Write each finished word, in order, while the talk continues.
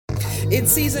It's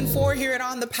season 4 here at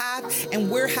On the Path, and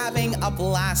we're having a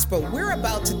blast, but we're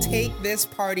about to take this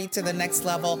party to the next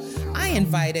level. I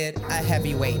invited a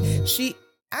heavyweight.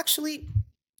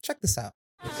 Check this out.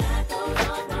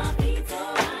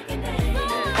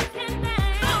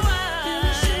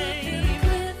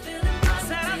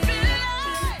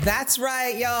 That's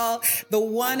right, y'all. The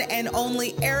one and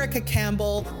only Erica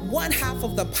Campbell, one half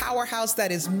of the powerhouse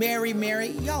that is Mary Mary.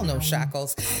 Y'all know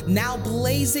Shackles. Now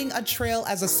blazing a trail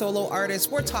as a solo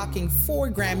artist. We're talking 4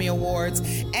 Grammy Awards,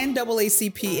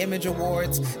 NAACP Image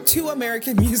Awards, 2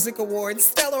 American Music Awards,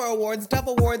 Stellar Awards, Dove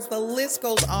Awards, the list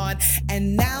goes on.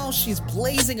 And now she's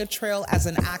blazing a trail as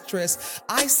an actress.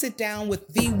 I sit down with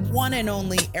the one and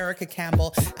only Erica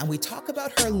Campbell, and we talk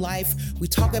about her life. We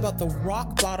talk about the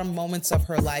rock bottom moments of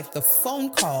her life, the phone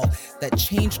call that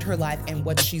changed her life, and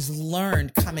what she's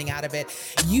learned coming out of it.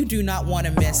 You do not want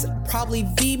to miss probably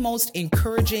the most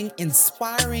encouraging,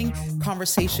 inspiring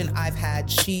conversation I've had.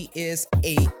 She is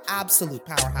a absolute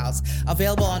powerhouse.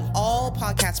 Available on all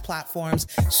podcast platforms.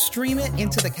 Stream it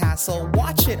into the castle.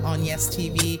 Watch it on Yes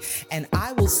TV, and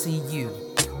I will see you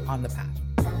on the path.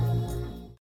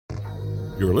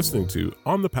 You're listening to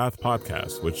On the Path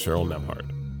podcast with Cheryl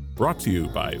Nemhard, brought to you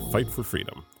by Fight for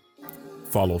Freedom.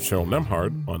 Follow Cheryl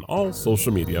Nemhard on all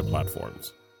social media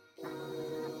platforms.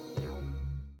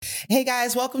 Hey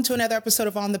guys, welcome to another episode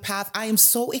of On the Path. I am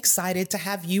so excited to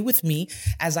have you with me.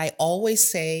 As I always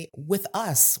say, with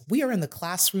us, we are in the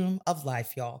classroom of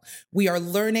life, y'all. We are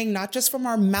learning not just from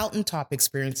our mountaintop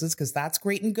experiences, because that's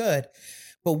great and good,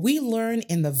 but we learn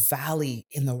in the valley,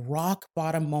 in the rock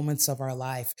bottom moments of our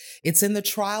life. It's in the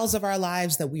trials of our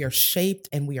lives that we are shaped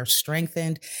and we are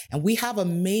strengthened. And we have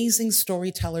amazing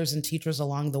storytellers and teachers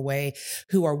along the way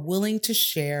who are willing to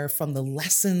share from the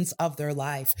lessons of their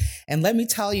life. And let me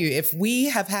tell you, if we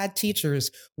have had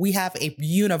teachers, we have a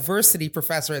university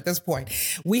professor at this point.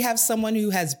 We have someone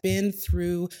who has been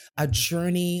through a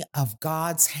journey of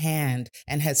God's hand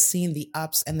and has seen the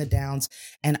ups and the downs.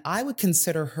 And I would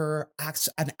consider her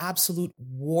an absolute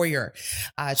warrior.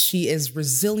 She is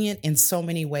resilient in so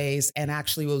many ways. And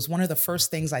actually, it was one of the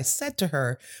first things I said to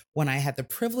her when I had the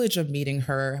privilege of meeting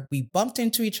her. We bumped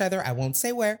into each other. I won't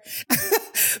say where,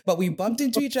 but we bumped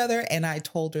into each other. And I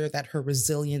told her that her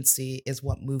resiliency is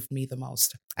what moved me the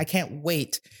most. I can't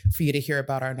wait for you to hear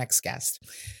about our next guest.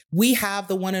 We have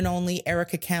the one and only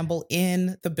Erica Campbell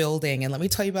in the building. And let me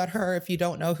tell you about her if you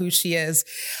don't know who she is.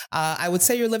 I would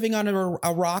say you're living on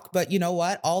a rock, but you know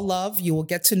what? All love, you will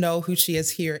get to know who she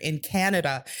is here in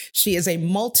Canada. She is a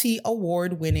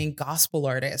multi-award winning gospel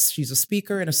artist. She's a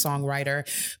speaker and a songwriter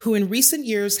who in recent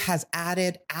years has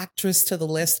added actress to the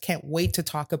list. Can't wait to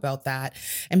talk about that.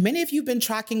 And many of you have been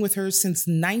tracking with her since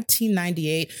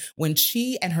 1998 when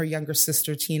she and her younger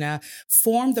sister, Tina,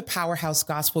 formed the powerhouse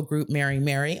gospel group Mary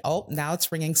Mary. Oh, now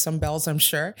it's ringing some bells, I'm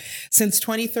sure. Since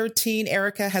 2013,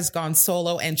 Erica has gone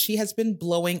solo and she has been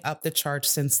blowing up the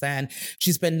charts since then.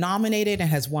 She's been nominated and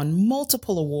has won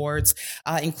multiple awards,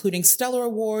 including Stellar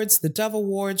Awards, the Dove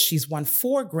Awards. She's won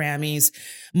 4 Grammys,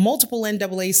 multiple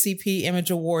NAACP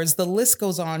Image Awards. The list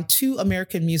goes on, 2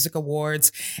 American Music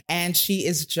Awards, and she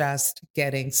is just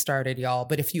getting started, y'all.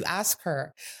 But if you ask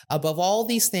her, above all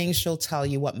these things, she'll tell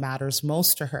you what matters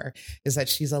most to her is that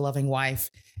she's a loving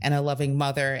wife and a loving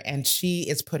mother, and she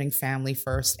is putting family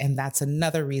first. And that's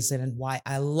another reason why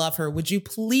I love her. Would you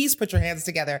please put your hands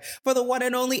together for the one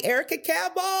and only Erica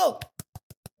Campbell?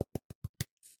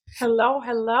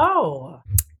 Hello.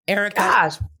 Erica.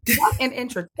 Gosh, what an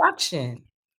introduction.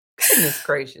 Goodness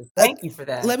gracious. Thank you for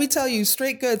that. Let me tell you,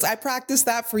 straight goods. I practiced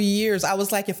that for years. I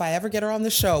was like, if I ever get her on the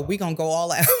show, we're going to go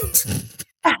all out.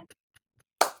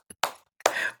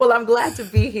 Well, I'm glad to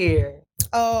be here.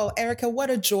 Oh, Erica, what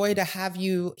a joy to have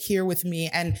you here with me.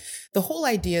 And the whole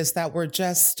idea is that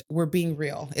we're being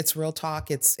real. It's real talk.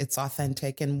 It's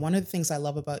authentic. And one of the things I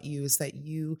love about you is that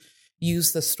you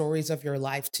use the stories of your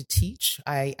life to teach.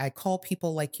 I call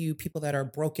people like you, people that are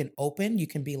broken open. You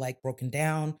can be like broken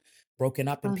down, broken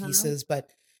up in pieces, but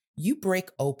you break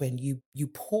open, you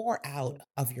pour out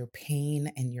of your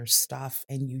pain and your stuff,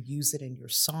 and you use it in your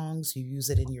songs, you use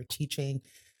it in your teaching.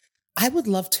 I would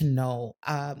love to know.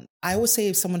 I always say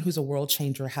if someone who's a world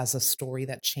changer has a story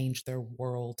that changed their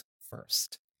world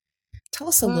first. Tell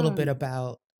us a little bit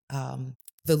about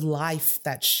the life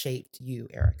that shaped you,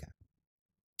 Erica.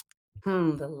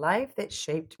 The life that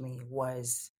shaped me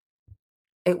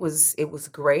it was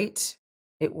great.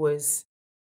 It was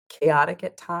chaotic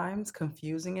at times,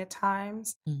 confusing at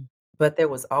times, but there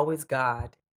was always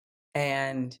God.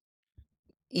 And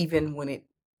even when it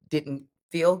didn't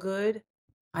feel good,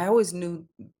 I always knew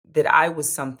that I was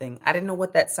something. I didn't know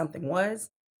what that something was,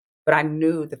 but I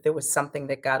knew that there was something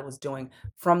that God was doing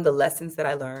from the lessons that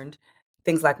I learned,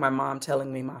 things like my mom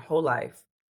telling me my whole life,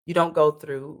 "You don't go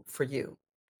through for you.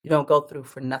 You don't go through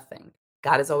for nothing.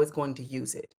 God is always going to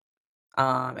use it."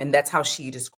 And that's how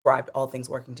she described all things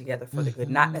working together for the good,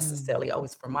 not Mhm. necessarily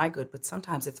always for my good, but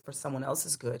sometimes it's for someone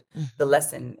else's good. The Mhm.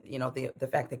 lesson, the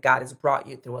fact that God has brought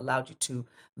you through, allowed you to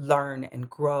learn and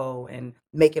grow and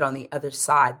make it on the other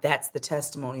side. That's the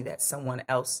testimony that someone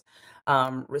else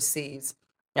receives.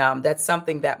 That's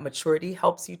something that maturity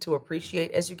helps you to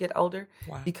appreciate as you get older,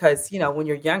 Wow. because when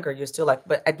you're younger, you're still like,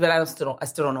 but I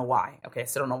still don't know why. Okay, I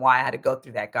still don't know why I had to go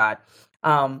through that, God.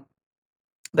 Um,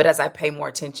 but as I pay more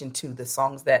attention to the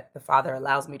songs that the Father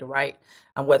allows me to write,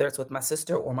 whether it's with my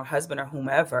sister or my husband or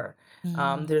whomever,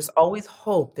 Mm. there's always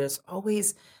hope. There's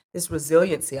always this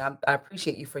resiliency. I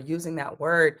appreciate you for using that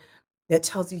word that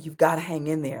tells you you've got to hang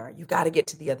in there. You've got to get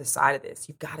to the other side of this.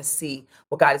 You've got to see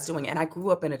what God is doing. And I grew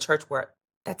up in a church where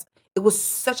that's it was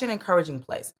such an encouraging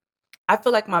place. I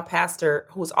feel like my pastor,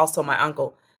 who's also my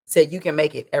uncle, said, "You can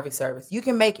make it every service. You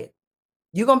can make it.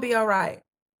 You're gonna be all right.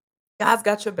 God's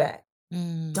got your back.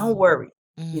 Don't Mm. worry.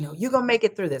 Mm. You're gonna make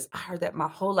it through this." I heard that my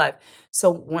whole life. So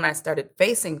when I started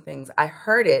facing things, I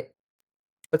heard it,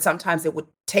 but sometimes it would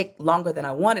take longer than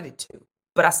I wanted it to.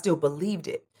 But I still believed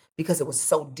it because it was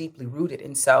so deeply rooted.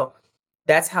 And so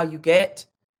that's how you get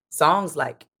songs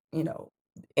like,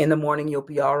 "In the Morning You'll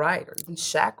Be All Right," or even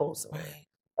Shackles, or Right.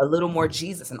 A Little More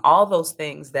Jesus, and all those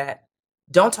things that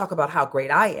don't talk about how great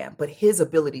I am, but his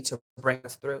ability to bring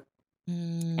us through.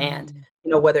 And,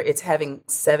 Mm. whether it's having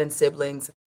 7 siblings,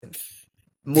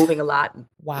 moving a lot, and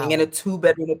being in a Wow.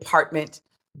 two-bedroom apartment,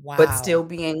 but Wow. still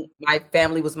being my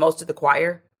family was most of the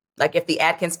choir. Like, if the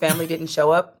Atkins family didn't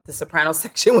show up, the soprano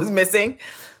section was missing.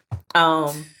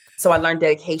 So I learned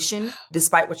dedication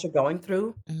despite what you're going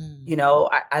through.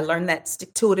 Mm. I learned that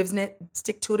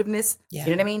stick-to-itiveness, you know Yeah.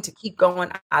 what I mean, to keep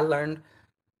going. I learned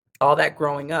all that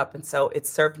growing up, and so it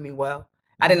served me well.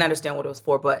 I didn't Mm. understand what it was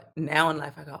for, but now in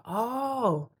life I go,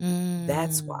 "Oh,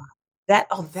 that's why.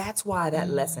 Mm. That's why that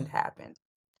lesson Mm. happened."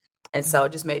 And so it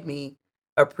Mm. just made me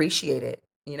appreciate it.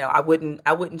 I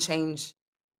wouldn't change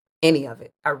any of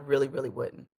it. I really, really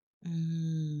wouldn't.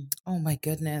 Mm. Oh my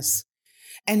goodness.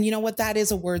 And you know what? That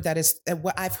is a word that is,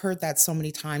 what I've heard that so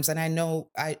many times. And I know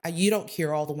you don't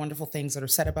hear all the wonderful things that are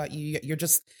said about you. You're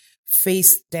just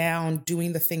face down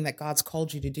doing the thing that God's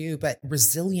called you to do, but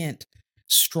resilient,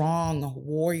 strong,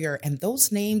 warrior. And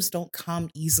those names don't come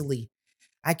easily.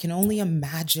 I can only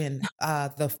imagine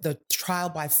the trial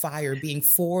by fire, being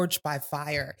forged by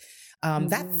fire.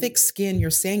 That Mhm. thick skin, you're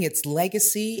saying it's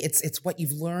legacy, it's what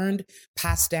you've learned,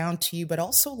 passed down to you, but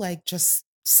also like just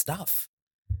stuff.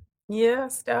 Yeah,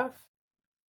 stuff.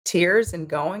 Tears and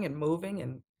going and moving,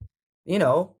 and, you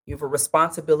have a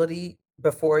responsibility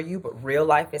before you, but real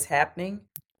life is happening,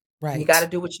 and you gotta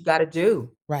Right. do what you gotta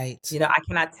do. Right. I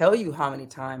cannot tell you how many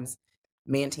times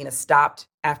me and Tina stopped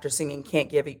after singing "Can't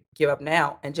Give Up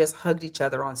Now" and just hugged each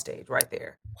other on stage right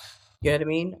there. You know what I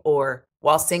mean? Or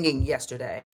while singing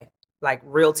yesterday, like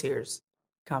real tears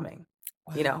coming,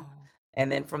 you know? Wow. And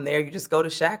then from there, you just go to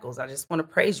Shackles. I just want to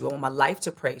praise you. I want my life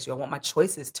to praise you. I want my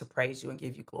choices to praise you and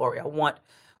give you glory. I want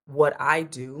what I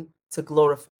do to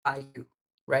glorify you,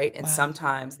 right? And Wow.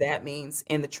 sometimes that means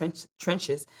in the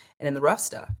trenches and in the rough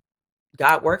stuff.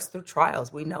 God works through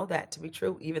trials. We know that to be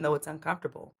true, even though it's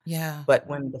uncomfortable. Yeah. But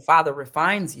when the Father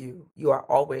refines you, you are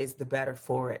always the better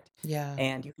for it. Yeah.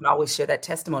 And you can always share that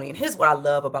testimony. And here's what I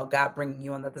love about God bringing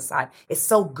you on the other side. It's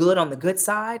so good on the good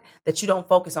side that you don't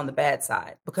focus on the bad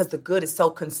side, because the good is so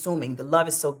consuming. The love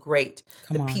is so great.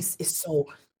 The Come on. peace is so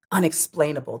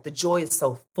unexplainable. The joy is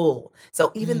so full.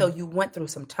 So even though Mm. you went through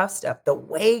some tough stuff, the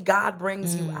way God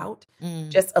brings you Mm. out Mm.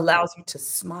 just allows you to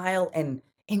smile and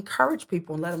encourage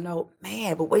people and let them know,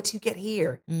 man, but wait till you get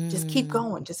here. Just keep Mm.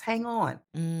 going. Just hang on.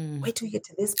 Mm. Wait till you get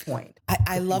to this point.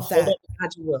 I If you love hold on that. to God,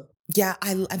 you will. Yeah,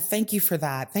 I thank you for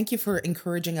that. Thank you for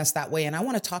encouraging us that way. And I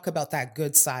want to talk about that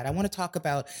good side. I want to talk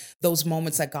about those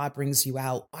moments that God brings you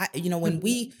out.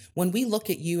 Mhm. When we look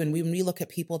at you and when we look at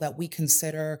people that we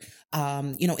consider,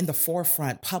 in the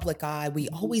forefront, public eye, we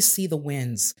Mhm. always see the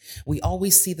wins. We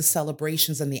always see the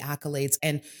celebrations and the accolades.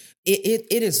 And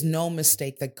it is no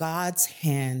mistake that God's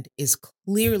hand is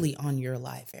clearly on your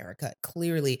life, Erica.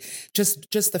 Clearly,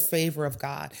 just the favor of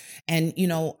God. And,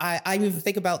 I even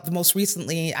think about the most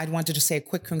recently, I wanted to say a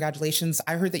quick congratulations.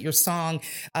 I heard that your song,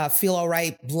 Feel All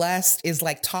Right, Blessed, is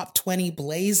like top 20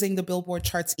 blazing the Billboard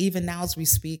charts even now as we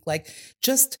speak. Like,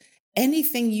 just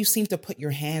anything you seem to put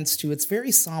your hands to, it's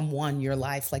very Psalm 1, your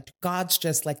life. Like God's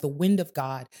just like the wind of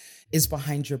God is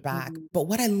behind your back. Mhm. But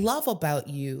what I love about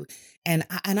you, and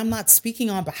I'm not speaking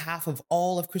on behalf of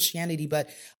all of Christianity, but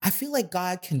I feel like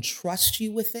God can trust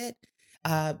you with it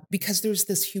because there's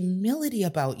this humility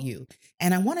about you.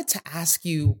 And I wanted to ask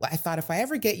you, I thought if I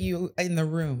ever get you in the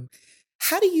room,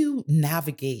 how do you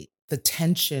navigate the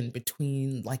tension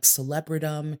between like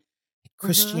celebridom, Mhm.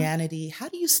 Christianity? How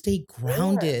do you stay Yeah.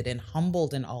 grounded and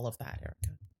humbled in all of that,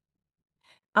 Erica?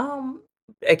 Um,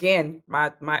 Again,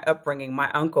 my upbringing,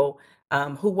 my uncle,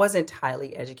 who wasn't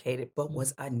highly educated but Mm,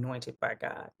 was anointed by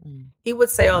God. mm. He would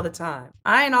say all the time,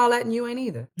 "I ain't all that and you ain't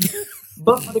either.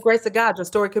 But for the grace of God, your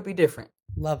story could be different.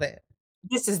 Love it.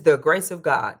 This is the grace of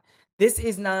God. This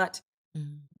is not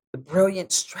Mm, the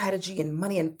brilliant strategy and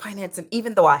money and finance. And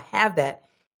even though I have that,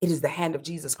 it is the hand of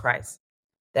Jesus Christ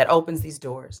that opens these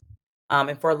doors.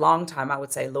 And for a long time, I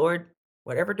would say, Lord,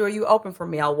 whatever door you open for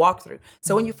me, I'll walk through.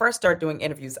 So when you mm, first start doing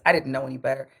interviews, I didn't know any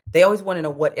better. They always want to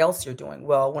know what else you're doing.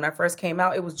 Well, when I first came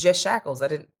out, it was just shackles.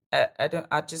 I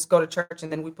just go to church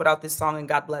and then we put out this song and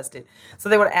God blessed it. So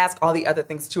they would ask all the other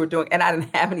things that you were doing, and I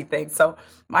didn't have anything. So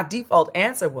my default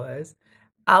answer was,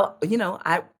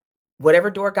 I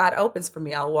whatever door God opens for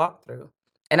me, I'll walk through.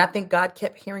 And I think God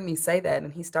kept hearing me say that,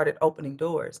 and He started opening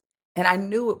doors. And I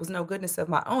knew it was no goodness of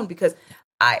my own because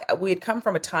we had come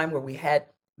from a time where we had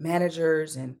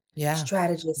managers and yeah.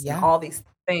 strategists and Yeah. all these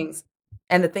things,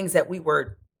 and the things that we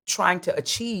were trying to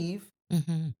achieve,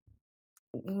 Hmm.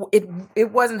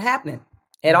 it wasn't happening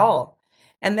at Wow. all.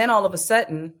 And then all of a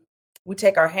sudden, we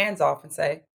take our hands off and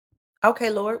say, "Okay,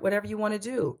 Lord, whatever you want to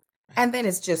do." And then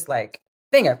it's just like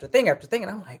thing after thing after thing,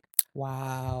 and I'm like,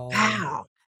 Wow. wow,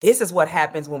 this is what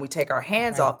happens when we take our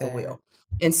hands Right off the there. wheel.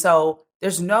 And so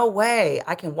there's no way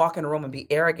I can walk in a room and be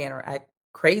arrogant or act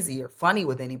crazy or funny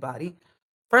with anybody.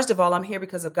 First of all, I'm here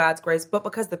because of God's grace, but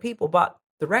because the people bought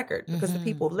the record, because the Hmm.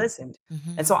 people listened.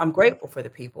 And Hmm. so I'm grateful for the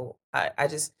people.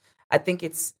 I think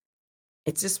it's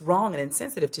just wrong and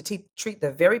insensitive to treat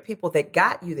the very people that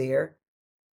got you there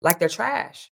like they're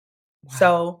trash. Wow.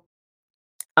 So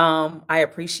I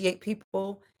appreciate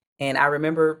people, and I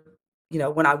remember,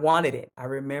 when I wanted it. I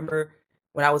remember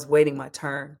when I was waiting my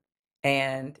turn,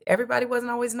 and everybody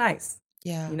wasn't always nice,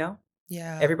 Yeah. you know?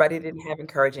 Yeah. Everybody didn't have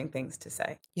encouraging things to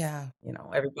say, Yeah.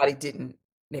 Everybody didn't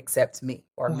accept me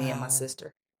or me and my Wow.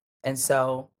 sister. And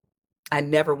so I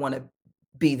never wanna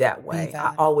be that Be way. I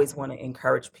that. always wanna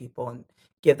encourage people and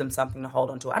give them something to hold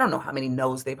on to. I don't know how many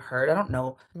no's they've heard. I don't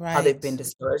know how they've been Right.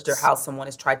 discouraged or how someone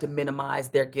has tried to minimize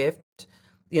their gift,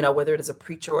 whether it is a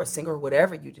preacher or a singer or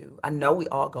whatever you do. I know we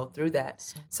all go through that.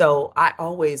 So, So I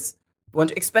always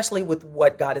wonder, especially with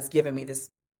what God has given me, this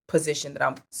position that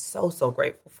I'm so, so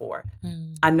grateful for.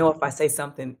 mm, I know if I say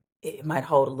something, it might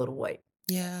hold a little weight.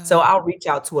 So yeah. I'll reach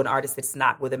out to an artist that's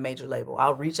not with a major label.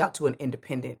 I'll reach out to an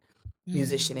independent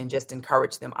musician Mm, and just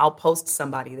encourage them. I'll post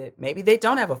somebody that maybe they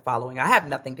don't have a following. I have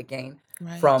nothing to gain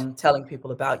right. from telling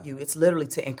people about you. It's literally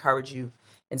to encourage you.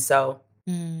 And so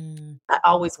Mm, I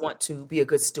always want to be a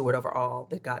good steward over all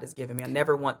that God has given me. I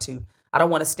don't want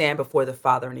to stand before the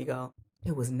Father and He go,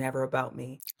 it was never about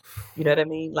me. You know what I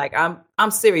mean? Like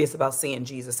I'm serious about seeing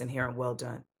Jesus and hearing well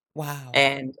done. wow.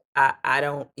 And I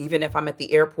don't, even if I'm at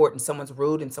the airport and someone's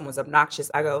rude and someone's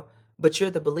obnoxious, I go, but you're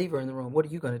the believer in the room. What are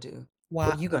you going to do? What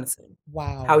Wow. are you going to say?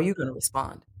 How are Wow. you going to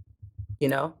respond? You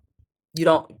know, you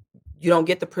don't you don't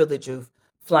get the privilege of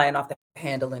flying off the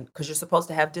handle, and because you're supposed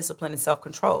to have discipline and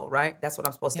self-control, right? That's what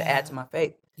I'm supposed to add Yeah. to my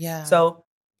faith. Yeah. So,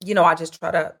 I just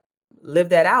try to live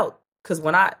that out because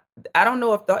when I don't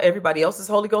know if everybody else's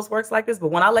Holy Ghost works like this, but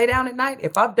when I lay down at night,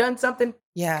 if I've done something kind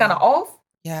Yeah. of off,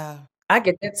 Yeah. I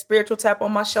get that spiritual tap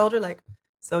on my shoulder, like,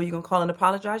 so you gonna call and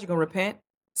apologize? You gonna repent?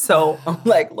 So I'm Wow.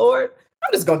 like, Lord,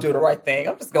 I'm just gonna do the right thing.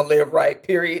 I'm just gonna live right,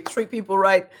 period. Treat people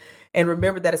right. And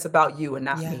remember that it's about you and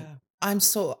not me. Yeah.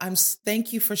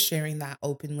 Thank you for sharing that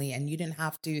openly. And you didn't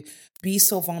have to be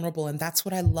so vulnerable. And that's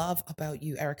what I love about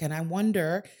you, Erica. And I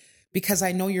wonder, because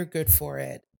I know you're good for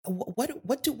it,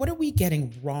 what are we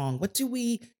getting wrong? What do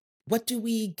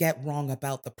we get wrong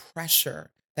about the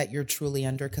pressure that you're truly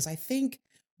under? Because I think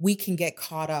we can get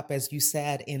caught up, as you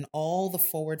said, in all the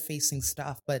forward facing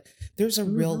stuff, but there's a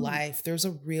real Mhm, life, there's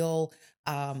a real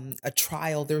a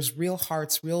trial, there's real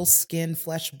hearts, real skin,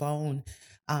 flesh, bone.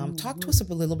 Talk to us mhm.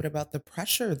 a little bit about the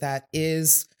pressure that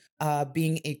is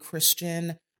being a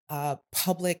Christian,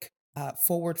 public,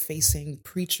 forward facing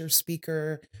preacher,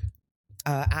 speaker,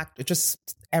 actor,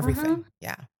 just everything. Mhm.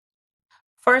 Yeah.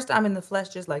 First, I'm in the flesh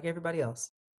just like everybody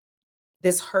else.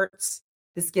 This hurts.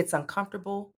 This gets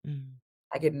uncomfortable. Mm,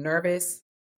 I get nervous.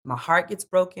 My heart gets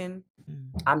broken.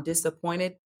 mm, I'm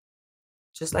disappointed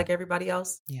just like everybody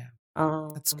else. yeah.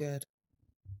 That's Um, good.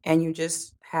 and you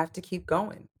just have to keep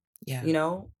going. Yeah. You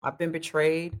know, I've been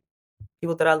betrayed,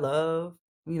 people that I love,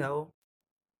 you know,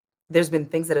 there's been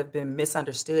things that have been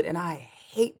misunderstood, and I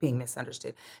hate being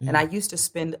misunderstood. And I Mm. used to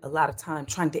spend a lot of time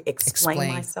trying to explain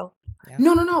Explain. myself. Yeah.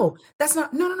 No, no, no, that's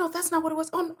not, no, no, no, that's not what it was.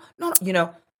 Oh, no, no,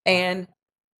 no, and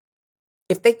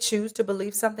if they choose to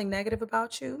believe something negative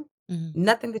about you, Mhm.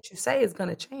 nothing that you say is going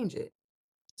to change it.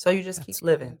 So you just That's keep good.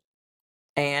 living.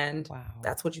 And Wow.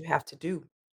 that's what you have to do.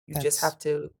 You just That's have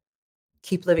to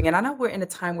keep living. And I know we're in a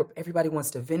time where everybody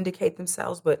wants to vindicate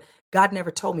themselves, but God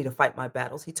never told me to fight my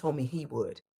battles. He told me He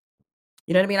would.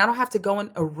 You know what I mean? I don't have to go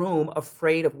in a room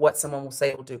afraid of what someone will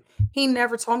say or do. He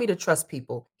never told me to trust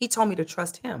people. He told me to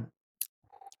trust Him.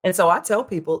 And so I tell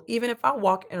people, even if I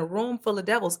walk in a room full of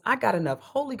devils, I got enough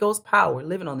Holy Ghost power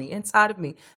living on the inside of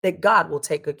me that God will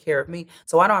take good care of me.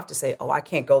 So I don't have to say, oh, I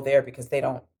can't go there because they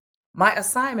don't. My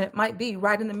assignment might be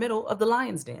right in the middle of the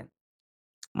lion's den.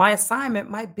 My assignment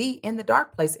might be in the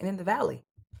dark place and in the valley.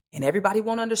 And everybody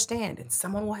won't understand, and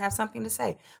someone will have something to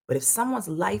say. But if someone's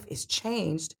life is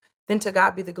changed, then to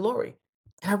God be the glory.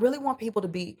 And I really want people to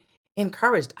be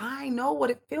encouraged. I know what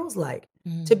it feels like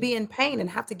to mm. be in pain and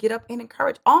have to get up and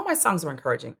encourage. All my songs are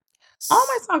encouraging. All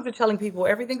my Yes. songs are telling people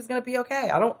everything's going to be okay.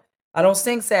 I don't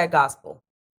sing sad gospel.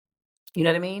 You know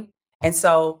what I mean? And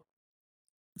so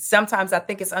sometimes I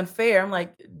think it's unfair. I'm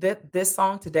like, this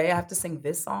song today, I have to sing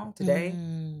this song today.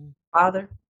 Mm. Father,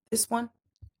 this one,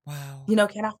 Wow.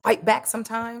 can I fight back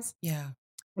sometimes? Yeah.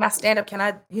 Can I stand up? Can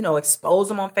I, expose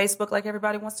them on Facebook like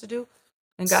everybody wants to do?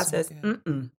 And God So says, good.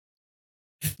 mm-mm,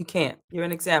 you can't. You're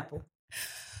an example.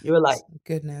 You're a light.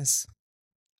 Goodness.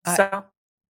 I So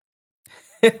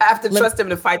I have to let trust him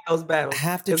to fight those battles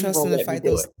have to because he trust them won't to let me fight do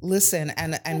those. it. Listen,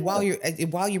 and while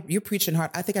you're preaching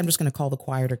hard, I think I'm just going to call the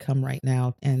choir to come right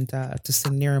now and to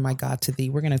sing "Nearer My God to Thee."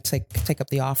 We're going to take up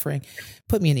the offering.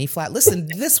 Put me in E flat. Listen,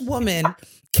 this woman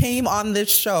came on this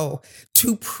show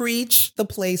to preach the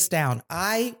place down.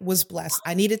 I was blessed.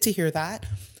 I needed to hear that.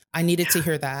 I needed to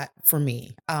hear that for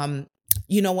me.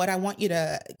 You know what? I want you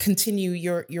to continue.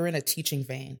 You're in a teaching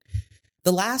vein.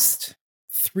 The last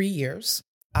 3 years,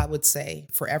 I would say,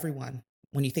 for everyone,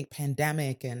 when you think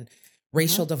pandemic and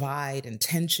racial Mhm. divide and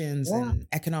tensions Yeah. and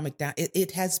economic down,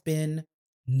 it has been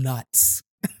nuts.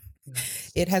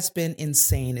 Yes. It has been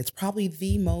insane. It's probably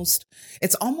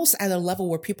it's almost at a level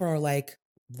where people are like,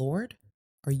 Lord,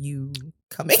 are you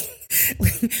coming?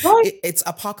 Right. It's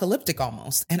apocalyptic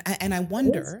almost. And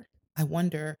It is. I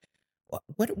wonder,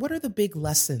 what are the big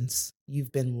lessons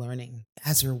you've been learning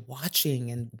as you're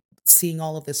watching and seeing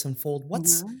all of this unfold?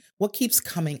 Mhm. What keeps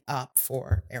coming up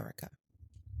for Erica?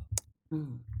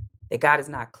 Mm. That God is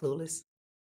not clueless.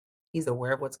 He's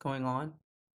aware of what's going on.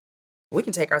 We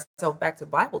can take ourselves back to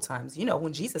Bible times.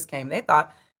 When Jesus came, they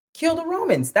thought, kill the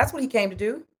Romans. That's what he came to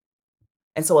do.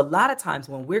 And so a lot of times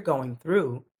when we're going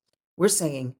through, we're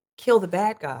saying, kill the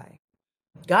bad guy.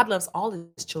 God loves all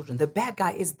his children. The bad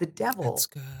guy is the That's devil,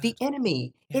 the good.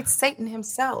 enemy. Yeah. It's Satan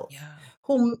himself Yeah.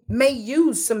 who may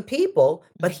use some people,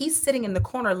 but Mm, he's sitting in the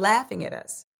corner laughing at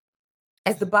us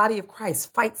as the good. body of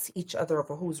Christ fights each other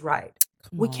over who's right.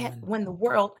 Come We can't on. win the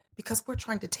world because we're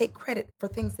trying to take credit for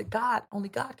things that only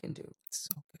God can do.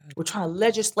 So good. We're trying to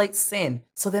legislate sin.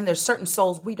 So then there's certain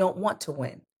souls we don't want to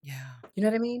win. Yeah. You know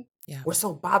what I mean? Yeah. We're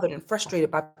so bothered and frustrated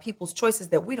by people's choices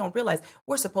that we don't realize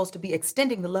we're supposed to be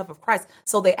extending the love of Christ.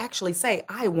 So they actually say,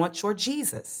 I want your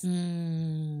Jesus.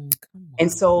 Come And on.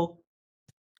 so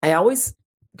I always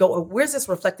go, where's this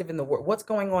reflective in the world? What's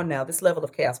going on now? This level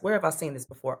of chaos. Where have I seen this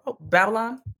before? Oh,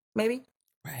 Babylon, maybe?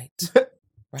 Right.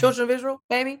 Right. Children of Israel,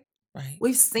 maybe? Right.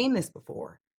 We've seen this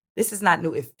before. This is not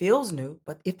new. It feels new,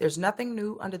 but if there's nothing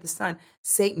new under the sun,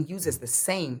 Satan uses the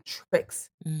same tricks.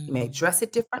 He may Mm, dress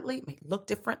it differently, may look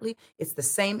differently. It's the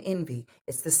same envy,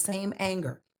 it's the same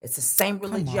anger, it's the same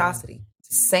come on. religiosity, it's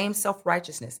the same self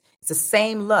righteousness, it's the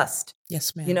same lust.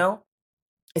 Yes, You ma'am. know,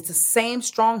 it's the same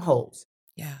strongholds.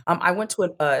 Yeah. I went to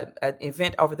an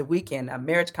event over the weekend, a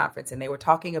marriage conference, and they were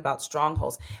talking about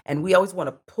strongholds. And we always want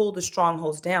to pull the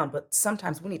strongholds down, but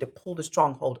sometimes we need to pull the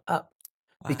stronghold up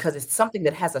Wow. because it's something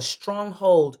that has a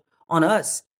stronghold on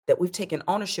us that we've taken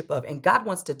ownership of. And God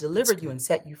wants to deliver That's you good. and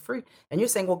set you free. And you're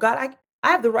saying, well, God, I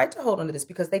have the right to hold on to this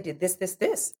because they did this, this,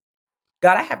 this.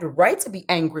 God, I have the right to be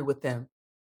angry with them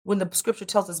when the scripture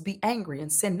tells us be angry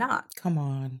and sin not. Come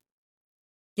on.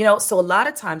 So a lot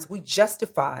of times we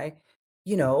justify,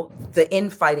 the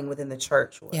infighting within the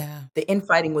church or Yeah. the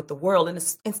infighting with the world, and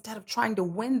instead of trying to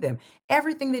win them.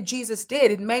 Everything that Jesus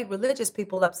did, it made religious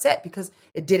people upset because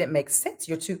it didn't make sense.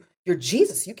 You're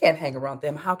Jesus. You can't hang around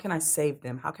them. How can I save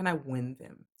them? How can I win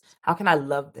them? How can I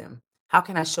love them? How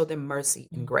can I show them mercy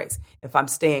and grace if I'm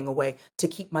staying away to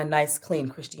keep my nice, clean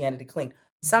Christianity clean?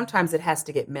 Sometimes it has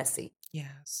to get messy.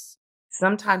 Yes.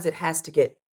 Sometimes it has to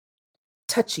get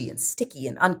touchy and sticky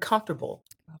and uncomfortable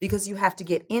because you have to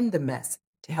get in the mess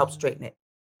to help straighten it.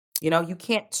 You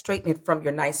can't straighten it from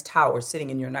your nice tower sitting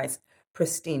in your nice,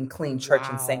 pristine, clean church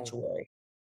and Wow. sanctuary.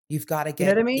 You've got to You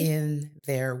know what get I mean? in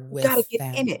there You got to with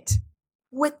get in them. it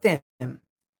with them.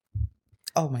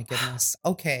 Oh my goodness.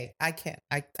 Okay. I can't.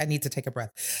 I need to take a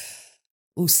breath.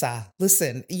 Usa,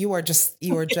 listen, you are just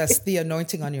the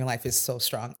anointing on your life is so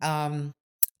strong.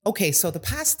 Okay, so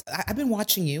I've been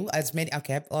watching you as many.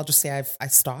 Okay, I'll just say I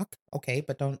stalk. Okay,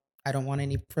 but I don't want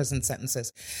any prison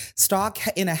sentences. Stalk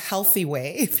in a healthy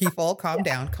way. People, calm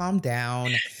down, calm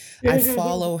down. I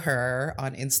follow her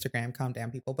on Instagram. Calm down,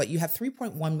 people. But you have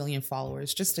 3.1 million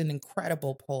followers. Just an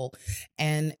incredible poll.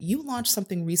 And you launched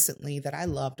something recently that I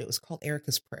loved. It was called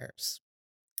Erica's Prayers.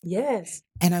 Yes.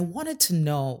 And I wanted to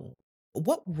know,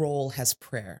 what role has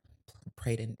prayer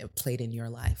played in your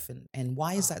life, and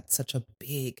why is that such a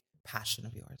big passion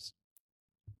of yours?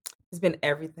 It's been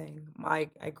everything. I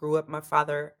grew up, my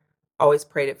father always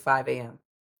prayed at 5 a.m.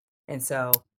 And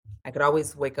so I could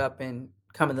always wake up and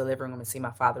come in the living room and see my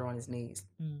father on his knees.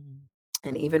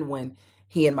 And even when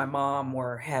he and my mom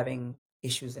were having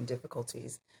issues and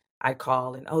difficulties, I'd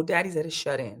call and, oh, daddy's at a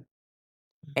shut-in.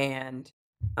 And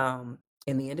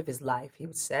in the end of his life, he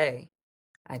would say,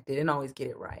 I didn't always get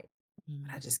it right,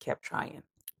 but I just kept trying.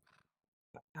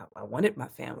 I wanted my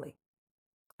family.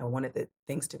 I wanted the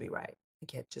things to be right.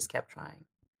 Just kept trying.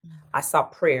 I saw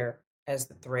prayer as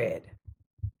the thread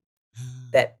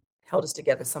that held us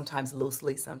together, sometimes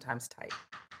loosely, sometimes tight.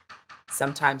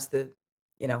 Sometimes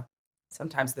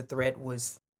sometimes the thread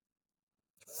was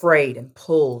frayed and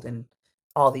pulled and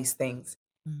all these things.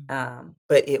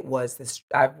 But it was this,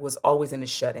 I was always in a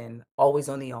shut-in, always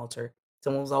on the altar.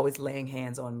 Someone was always laying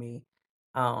hands on me.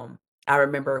 I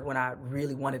remember when I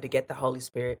really wanted to get the Holy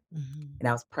Spirit, and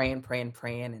I was praying,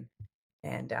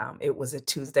 and it was a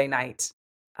Tuesday night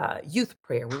youth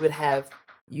prayer. We would have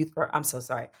youth prayer. I'm so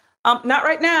sorry. Not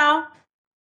right now.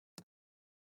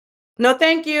 No,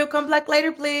 thank you. Come back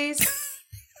later, please.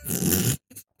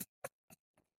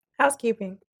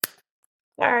 Housekeeping.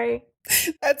 Sorry.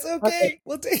 That's Okay. okay.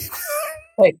 We'll take.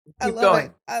 Wait, I keep love going.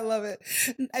 it. I love it.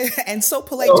 And so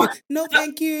polite too. No,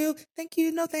 thank you. Thank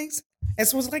you. No, thanks. And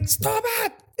so was like, stop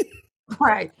it.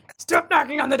 Right. Stop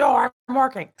knocking on the door. I'm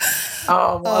working.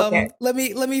 Okay. Let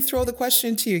me throw the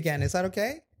question to you again. Is that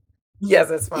okay? Yes,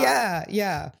 that's fine.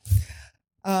 Yeah.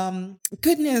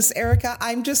 Goodness, Erica,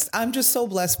 I'm just so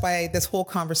blessed by this whole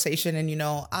conversation. And,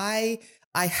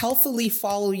 I healthily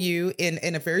follow you in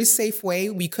a very safe way.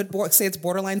 We could say it's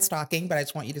borderline stalking, but I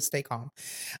just want you to stay calm.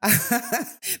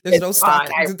 There's no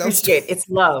stalking. I appreciate it. It's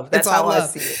love. That's how I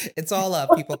see it. It's all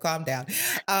love. People, calm down.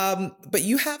 But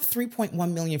you have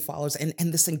 3.1 million followers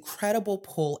and this incredible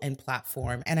pull and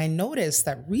platform. And I noticed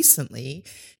that recently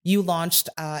you launched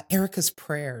Erica's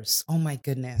Prayers. Oh my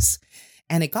goodness.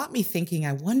 And it got me thinking,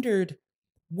 I wondered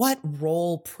what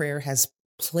role prayer has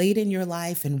played in your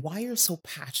life and why you're so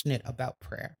passionate about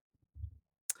prayer.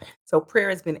 So prayer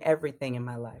has been everything in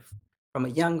my life. From a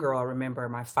young girl, I remember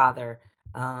my father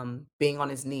being on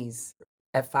his knees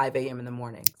at 5 a.m. in the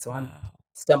morning. So I'm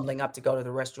stumbling up to go to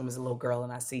the restroom as a little girl,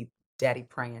 and I see daddy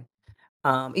praying.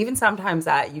 Even sometimes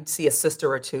you'd see a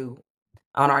sister or two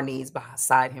on our knees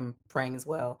beside him praying as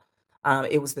well.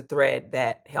 It was the thread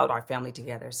that held our family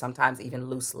together, sometimes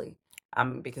even loosely,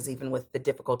 because even with the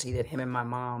difficulty that him and my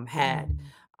mom had,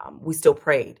 we still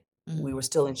prayed. We were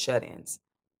still in shut-ins.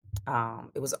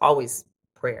 It was always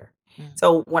prayer.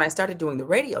 So when I started doing the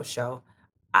radio show,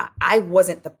 I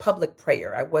wasn't the public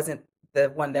prayer. I wasn't the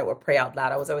one that would pray out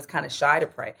loud. I was always kind of shy to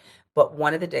pray. But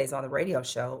one of the days on the radio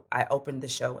show, I opened the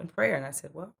show in prayer, and I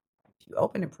said, well, if you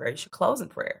open in prayer, you should close in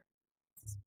prayer.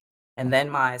 And then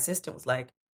my assistant was like,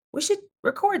 we should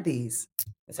record these.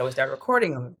 And so we started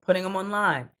recording them, putting them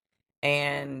online.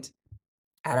 And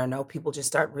I don't know, people just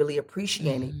start really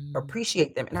appreciate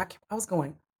them. And I was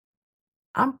going,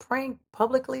 I'm praying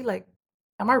publicly. Like,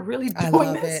 am I really doing I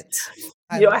love this?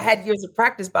 it. I had years of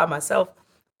practice by myself.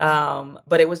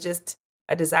 But it was just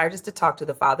a desire just to talk to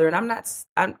the Father. And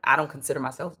I don't consider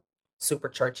myself super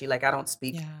churchy. Like, I don't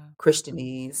speak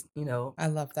Christianese, I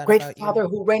love that great about Father you.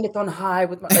 who reigneth on high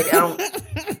with my, like, I don't,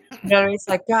 you know what I mean? It's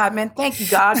like, God, man, thank you,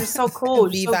 God. You're so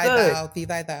cool. You're so good. Thee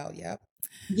thy thou. Yep.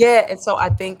 Yeah. And so I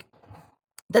think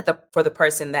that for the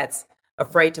person that's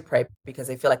afraid to pray because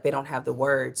they feel like they don't have the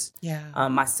words,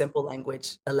 my simple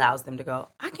language allows them to go,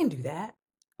 I can do that.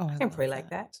 I can pray like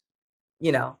that.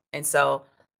 And so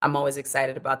I'm always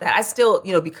excited about that. I still,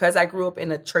 because I grew up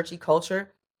in a churchy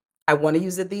culture, I wanna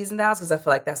use the these and thous because I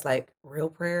feel like that's, like, real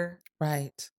prayer.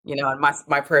 Right. And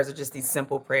my prayers are just these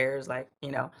simple prayers, like,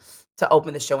 to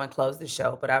open the show and close the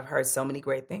show, but I've heard so many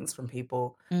great things from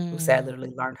people who say, "I Mm.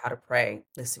 literally learned how to pray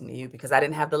listening to you because I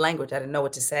didn't have the language, I didn't know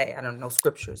what to say, I don't know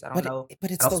scriptures, But I it's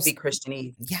don't those speak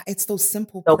Christianese." yeah, it's those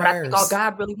simple So, but I think all prayers.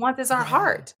 God really wants is our Yeah.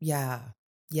 heart. Yeah.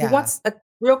 He Yeah. wants a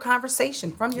real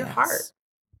conversation from your heart.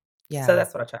 Yes. So Yeah.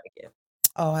 that's what I try to give.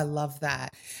 Oh, I love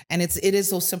that. And it is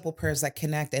those simple prayers that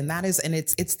connect. And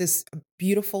it's this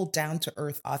beautiful down to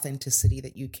earth authenticity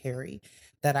that you carry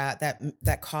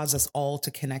that cause us all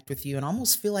to connect with you and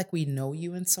almost feel like we know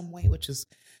you in some way, which is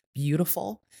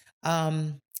beautiful.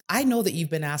 I know that you've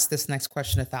been asked this next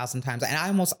question 1,000 times, and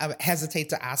I hesitate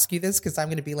to ask you this because I'm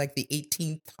going to be like the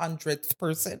 1800th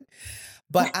person.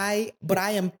 But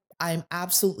I'm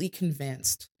absolutely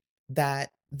convinced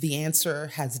that the answer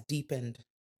has deepened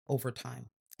over time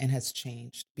and has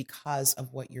changed because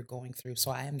of what you're going through.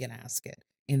 So I am going to ask it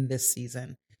in this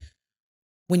season.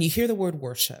 When you hear the word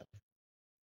worship,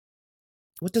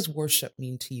 what does worship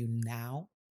mean to you now?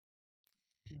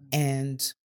 Mm,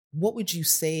 And what would you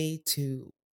say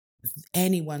to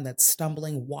anyone that's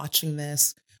stumbling, watching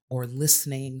this, or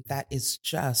listening that is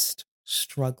just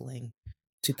struggling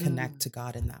to connect mm. to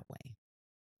God in that way?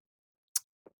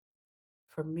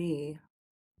 For me,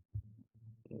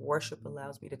 worship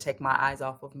allows me to take my eyes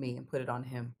off of me and put it on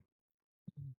Him.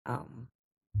 Um,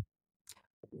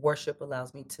 Worship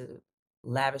allows me to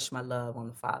lavish my love on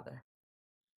the Father,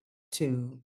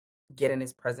 to get in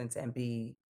His presence and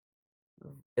be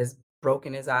as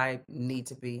broken as I need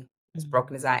to be, as Mm,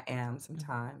 broken as I am mm,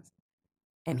 sometimes,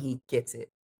 and He gets it,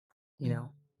 you mm, know?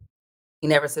 He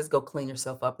never says, "Go clean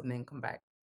yourself up and then come back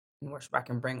and worship." I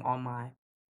can bring all my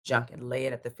junk and lay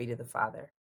it at the feet of the Father,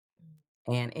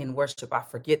 and in worship, I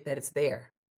forget that it's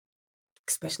there,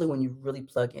 especially when you really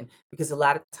plug in, because a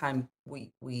lot of time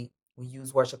we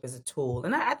use worship as a tool,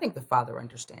 and I think the Father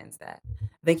understands that.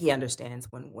 I think He understands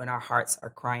when our hearts are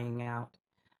crying out,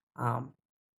 um,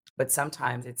 but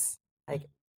sometimes it's mm. like,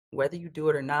 whether you do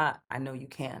it or not, I know you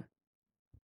can.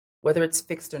 Whether it's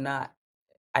fixed or not,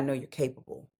 I know you're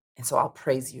capable, and so I'll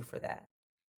praise you for that.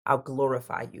 I'll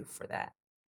glorify you for that.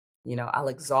 I'll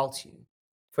exalt you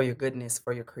for your goodness,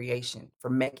 for your creation, for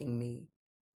making me,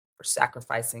 for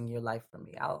sacrificing your life for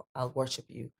me. I'll worship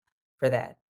you for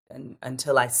that. And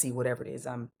until I see whatever it is,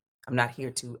 I'm not here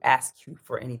to ask you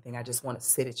for anything. I just want to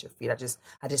sit at your feet.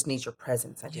 I just need your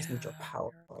presence. I just need your Yeah,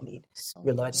 power. I miracle. need So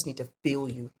your love. I just good. need to feel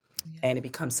you. Yeah. And it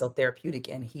becomes so therapeutic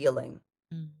and healing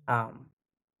Mm, um,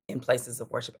 in places of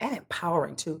worship and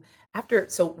empowering too.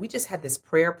 So we just had this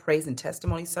prayer, praise, and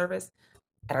testimony service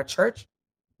at our church.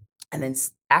 And then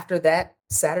after that,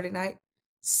 Saturday night,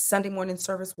 Sunday morning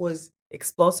service was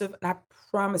explosive. And I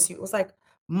promise you, it was like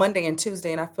Monday and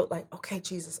Tuesday. And I felt like, okay,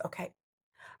 Jesus, okay,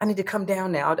 I need to come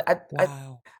down now.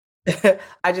 wow.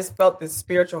 I just felt this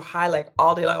spiritual high like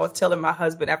all day long. I was telling my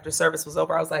husband after service was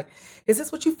over, I was like, is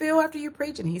this what you feel after you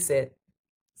preach? And he said,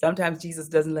 sometimes Jesus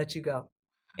doesn't let you go.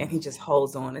 And he just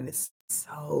holds on. And it's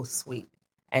so sweet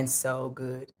and so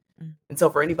good. Mm, And so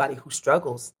for anybody who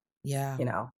struggles, yeah. you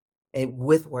know,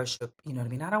 with worship, you know what I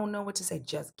mean? I don't know what to say.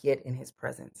 Just get in his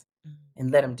presence Mm,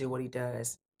 and let him do what he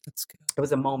does. that's good. It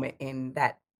was a moment in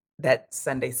that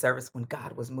Sunday service when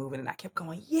God was moving, and I kept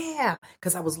going, yeah,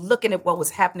 because I was looking at what was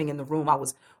happening in the room. I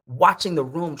was watching the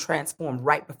room transform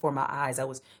right before my eyes. I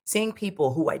was seeing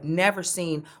people who I'd never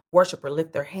seen worship or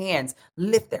lift their hands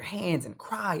and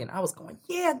cry. And I was going,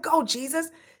 yeah, go, Jesus.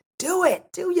 Do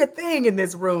it. Do your thing in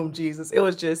this room, Jesus. It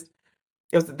was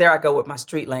there I go with my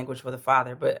street language for the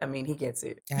Father, but I mean, he gets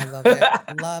it. I love it.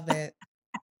 Love it.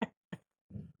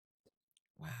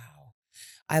 Wow.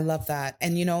 I love that.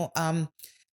 And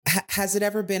has it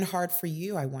ever been hard for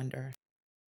you, I wonder,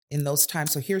 in those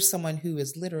times? So here's someone who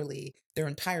is literally their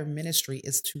entire ministry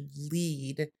is to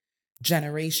lead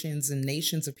generations and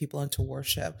nations of people into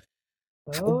worship.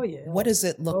 Oh, yeah. What does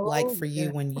it look like Oh, for you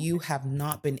yeah. when you have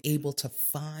not been able to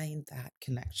find that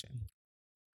connection?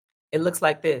 It looks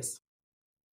like this.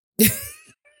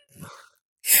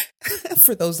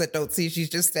 For those that don't see, she's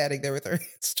just standing there with her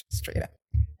hands straight up.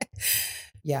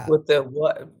 Yeah. With the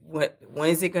what when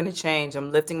is it gonna change?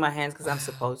 I'm lifting my hands because 'cause I'm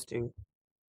Wow. supposed to.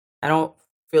 I don't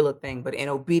feel a thing, but in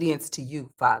obedience to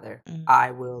you, Father, Mm,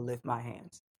 I will lift my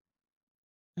hands.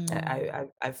 mm.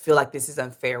 I feel like this is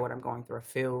unfair what I'm going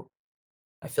through.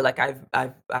 I feel like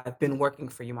I've been working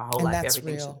for you my whole And life. that's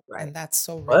Everything should real. be right. And that's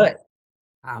so real. But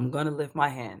I'm gonna lift my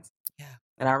hands. Yeah.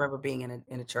 And I remember being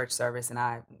in a church service,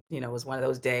 and it was one of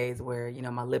those days where,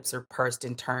 my lips are pursed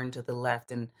and turned to the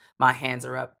left and my hands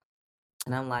are up.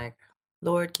 And I'm like,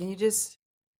 Lord, can you just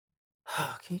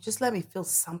let me feel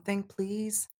something,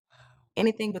 please?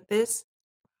 anything but this.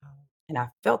 Wow. And I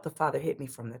felt the Father hit me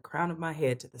from the crown of my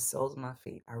head to the soles of my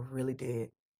feet. I really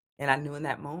did. And I knew in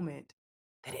that moment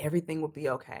that everything would be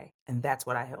okay. And that's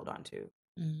what I held on to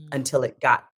Mm. until it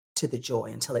got to the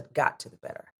joy, until it got to the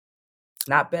better. It's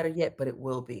not better yet, but it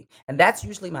will be. And that's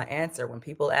usually my answer when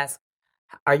people ask,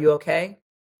 "Are you okay?"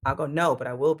 I'll go, "No, but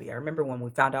I will be." I remember when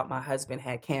we found out my husband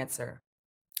had cancer,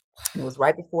 and it was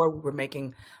right before we were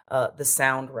making the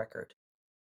sound record,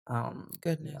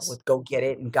 Goodness. with Go Get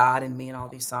It and God and Me and all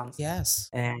these songs. Yes.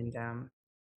 And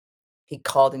he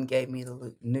called and gave me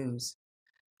the news.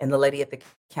 And the lady at the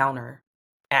counter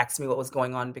asked me what was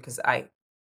going on because I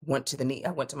went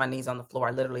to my knees on the floor.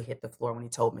 I literally hit the floor when he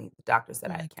told me the doctor said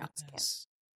I My had cancer. goodness.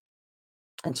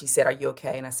 And she said, "Are you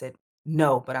okay?" And I said,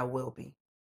 "No, but I will be."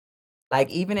 Like,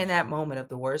 even in that moment of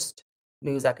the worst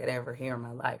news I could ever hear in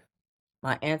my life,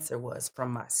 my answer was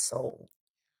from my soul,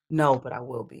 "No, but I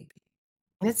will be."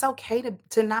 And it's okay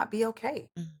to not be okay.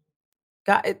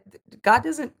 Mm. God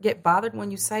doesn't get bothered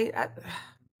when you say,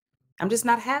 "I'm just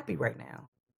not happy right now.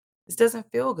 This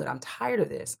doesn't feel good. I'm tired of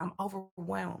this. I'm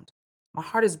overwhelmed. My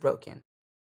heart is broken."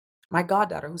 My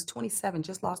goddaughter, who's 27,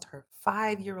 just lost her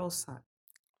 5-year-old son.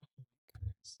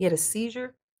 He had a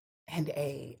seizure and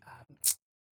an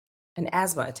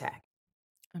asthma attack.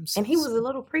 I'm so And he was a sorry.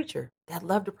 little preacher that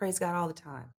loved to praise God all the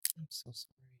time. I'm so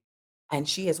sorry. And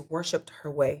she has worshiped her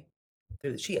way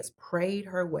through this. She has prayed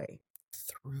her way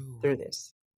Through. through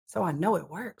this. So I know it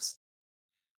works.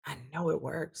 I know it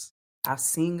works. I've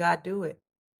seen God do it,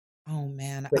 Oh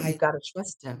man, but you've got to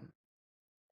trust him.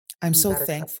 I'm You so got to trust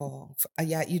him. thankful.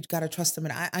 Yeah, you got to trust him.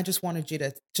 And I just wanted you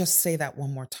to just say that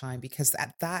one more time because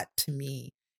that to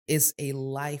me is a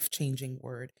life changing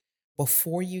word.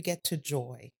 Before you get to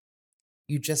joy,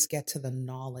 you just get to the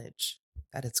knowledge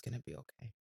that it's going to be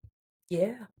okay.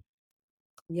 Yeah.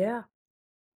 Yeah.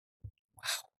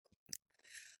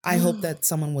 I hope that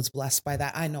someone was blessed by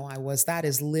that. I know I was. That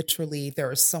is literally,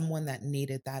 there is someone that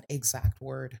needed that exact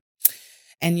word.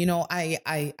 And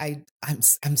I'm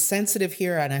sensitive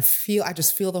here, and I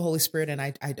just feel the Holy Spirit, and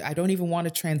I don't even want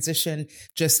to transition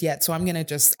just yet. So I'm gonna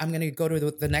go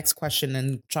to the next question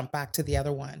and jump back to the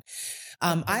other one.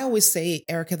 I Okay. always say,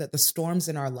 Erica, that the storms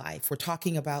in our life, we're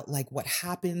talking about like what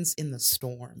happens in the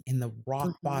storm, in the rock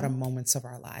Mhm. bottom moments of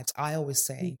our lives. I always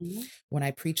say Mhm. when I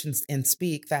preach and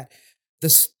speak that the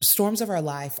storms of our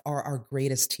life are our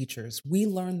greatest teachers. We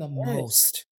learn the Yes.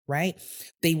 most, right?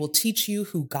 They will teach you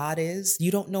who God is.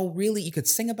 You don't know really, you could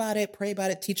sing about it, pray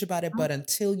about it, teach about it, Mm. but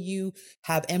until you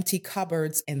have empty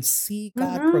cupboards and see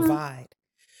God Mhm. provide,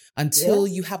 until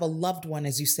Yes. you have a loved one,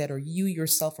 as you said, or you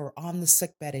yourself are on the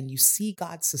sick bed and you see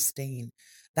God sustain,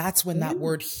 that's when Yeah. that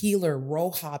word healer,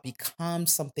 roha,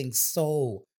 becomes something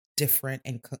so different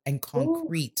and Ooh.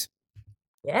 concrete.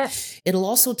 Yes. It'll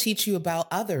also teach you about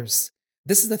others.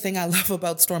 This is the thing I love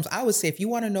about storms. I would say if you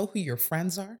want to know who your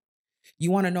friends are, you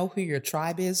want to know who your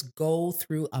tribe is, go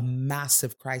through a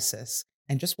massive crisis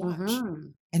and just watch.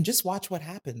 Mhm. And just watch what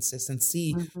happens, sis, and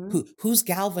see Mhm. who's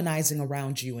galvanizing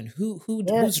around you and who's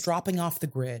Yes. dropping off the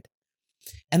grid.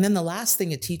 And then the last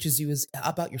thing it teaches you is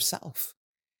about yourself.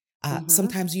 Mhm.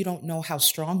 Sometimes you don't know how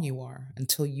strong you are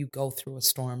until you go through a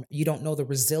storm. You don't know the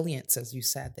resilience, as you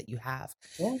said, that you have.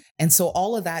 Yeah. And so,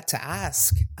 all of that to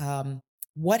ask,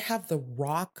 what have the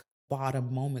rock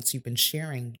bottom moments you've been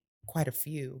sharing? Quite a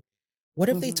few. What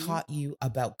have they Mhm. taught you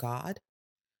about God?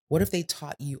 What have they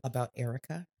taught you about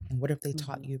Erica? And what have they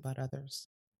taught Mhm. you about others?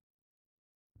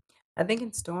 I think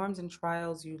in storms and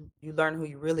trials, you learn who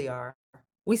you really are.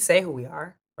 We say who we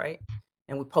are, right?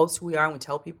 And we post who we are, and we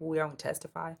tell people who we are, and we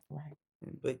testify. Right.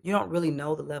 But you don't really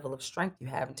know the level of strength you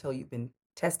have until you've been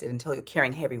tested, until you're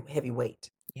carrying heavy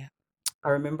weight. Yeah. I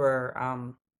remember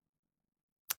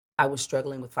I was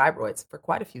struggling with fibroids for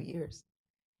quite a few years,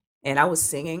 and I was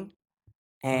singing,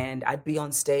 and I'd be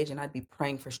on stage, and I'd be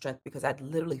praying for strength because I'd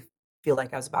literally feel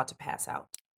like I was about to pass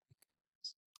out.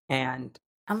 And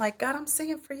I'm like, God, I'm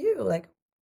singing for you. Like,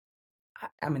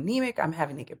 I'm anemic. I'm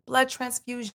having to get blood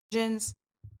transfusions.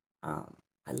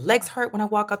 My legs Wow. hurt when I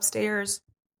walk upstairs,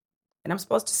 and I'm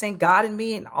supposed to sing God and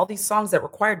Me and all these songs that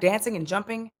require dancing and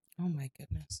jumping. Oh my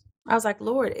goodness. I was like,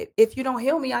 Lord, if you don't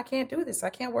heal me, I can't do this. I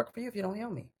can't work for you if you don't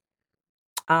heal me.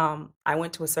 I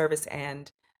went to a service,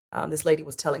 and this lady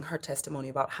was telling her testimony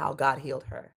about how God healed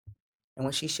her. And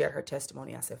when she shared her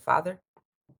testimony, I said, Father,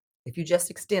 if you just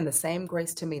extend the same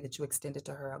grace to me that you extended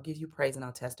to her, I'll give you praise and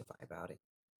I'll testify about it.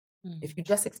 If you Mm.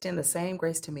 just extend the same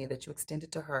grace to me that you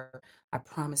extended to her, I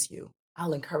promise you,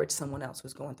 I'll encourage someone else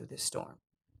who's going through this storm.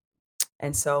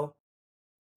 And so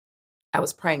I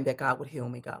was praying that God would heal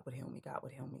me, God would heal me, God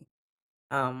would heal me.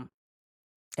 Um,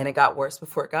 and it got worse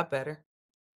before it got better.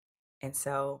 And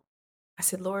so I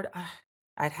said, Lord,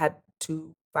 I'd had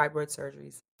 2 fibroid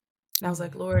surgeries. And I Oh was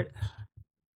like, my Lord,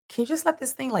 can you just let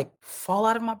this thing like fall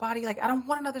out of my body? Like, I don't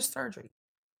want another surgery.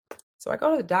 So I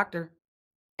go to the doctor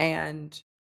and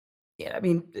yeah, I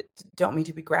mean, don't mean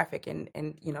to be graphic. And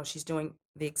she's doing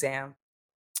the exam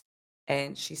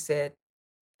and she said,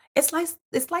 it's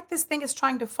like this thing is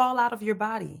trying to fall out of your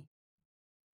body.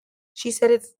 She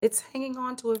said it's hanging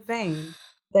on to a vein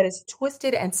that is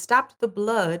twisted and stopped the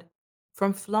blood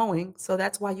from flowing. So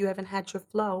that's why you haven't had your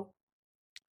flow.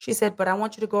 She said, but I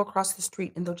want you to go across the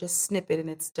street and they'll just snip it and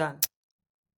it's done.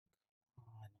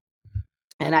 God.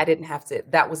 And I didn't have to,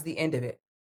 that was the end of it.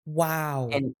 Wow.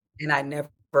 And I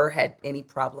never had any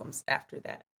problems after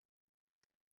that.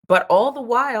 But all the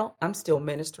while, I'm still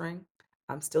ministering,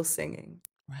 I'm still singing,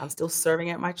 I'm Right. still serving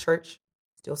at my church,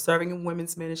 still serving in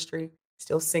women's ministry,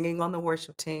 still singing on the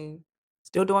worship team,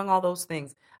 still doing all those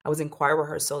things. I was in choir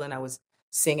rehearsal and I was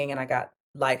singing and I got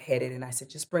lightheaded and I said,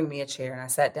 just bring me a chair. And I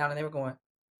sat down and they were going,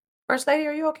 First Lady,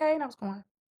 are you okay? And I was going,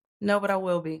 no, but I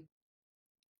will be.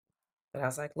 But I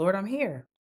was like, Lord, I'm here.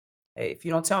 Hey, if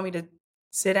you don't tell me to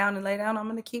sit down and lay down, I'm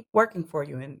going to keep working for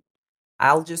you. And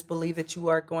I'll just believe that you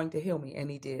are going to heal me. And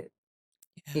he did.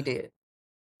 He Yeah. did.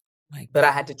 My But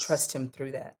I had to goodness. trust him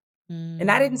through that. And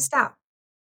I didn't Mm, stop.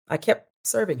 I kept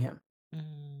serving him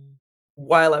mm.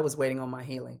 while I was waiting on my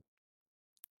healing.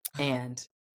 Wow.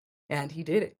 And he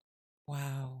did it.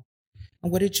 Wow.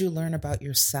 And what did you learn about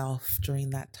yourself during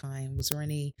that time? Was there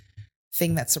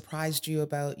anything that surprised you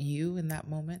about you in that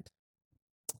moment?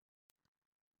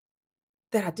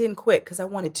 That I didn't quit because I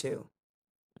wanted to.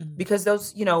 Mm. Because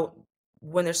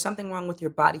when there's something wrong with your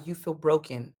body, you feel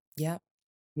broken. Yep.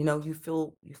 You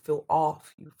feel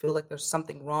off. You feel like there's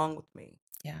something wrong with me.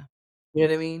 Yeah. You know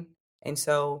what I mean? And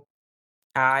so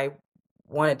I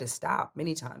wanted to stop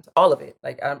many times. All of it.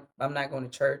 Like I'm not going to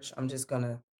church. I'm just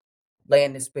gonna lay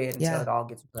in this bed until Yeah. it all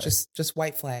gets better. Just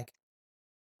white flag.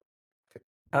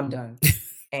 I'm done. Just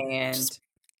And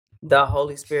the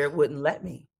Holy Spirit wouldn't let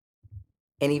me.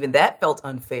 And even that felt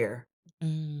unfair. I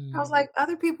was mm. like,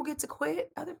 other people get to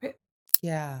quit. Other people.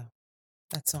 Yeah.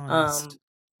 That's honest. Um,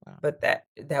 Wow. but that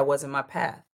wasn't my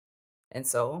path. And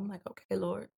so I'm like, okay,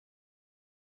 Lord,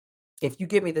 if you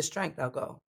give me the strength, I'll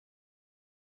go.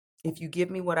 If you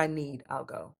give me what I need, I'll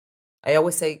go. I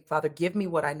always say, Father, give me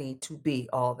what I need to be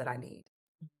all that I need.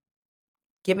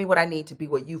 Give me what I need to be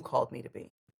what you've called me to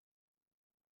be.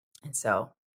 And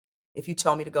so if you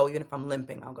tell me to go, even if I'm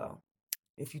limping, I'll go.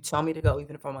 If you tell me to go,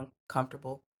 even if I'm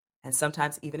uncomfortable and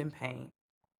sometimes even in pain,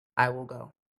 I will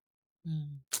go.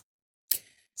 Mm.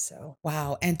 So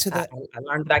Wow. And to the I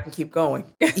learned that I can keep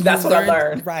going. you That's what I learned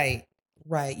learned. right,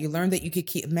 right. You learned that you could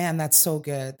keep. Man, that's so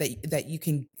good that you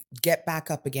can get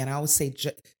back up again. I always say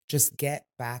just get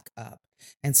back up.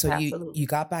 And so you Absolutely.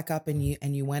 got back up and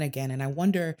you went again. And I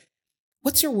wonder,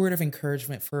 what's your word of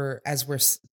encouragement for as we're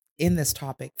in this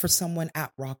topic for someone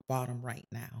at rock bottom right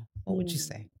now? What would you Mm.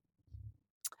 say?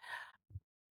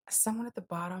 Someone at the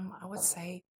bottom, I would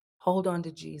say, hold on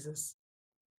to Jesus.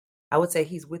 I would say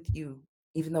he's with you,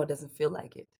 even though it doesn't feel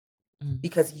like it. Mm.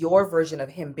 Because your version of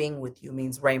him being with you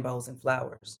means rainbows and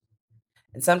flowers.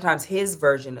 And sometimes his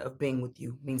version of being with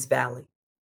you means valley.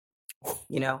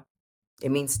 You know,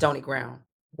 it means stony ground.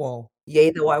 Whoa.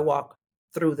 Yea, though I walk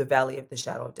through the valley of the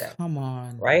shadow of death, Come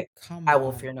on. right? Come I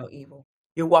will on. fear no evil.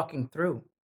 You're walking through.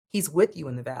 He's with you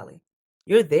in the valley.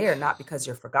 You're there not because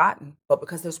you're forgotten, but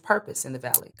because there's purpose in the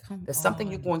valley. Come There's something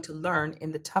you're on. going to learn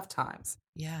in the tough times,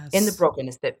 in the Yes.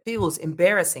 brokenness that feels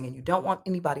embarrassing, and you don't want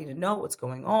anybody to know what's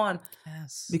going on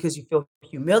Yes. because you feel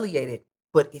humiliated.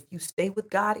 But if you stay with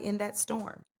God in that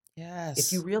storm,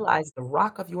 if you Yes. realize the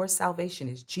rock of your salvation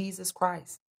is Jesus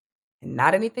Christ and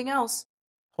not anything else,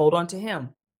 hold on to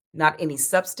him. Not any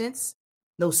substance,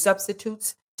 no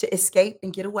substitutes to escape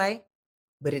and get away,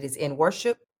 but it is in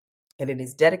worship and it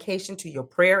is dedication to your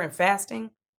prayer and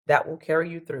fasting that will carry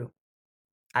you through.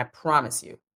 I promise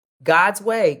you. God's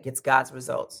way gets God's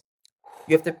results.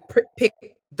 You have to pick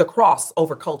the cross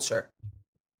over culture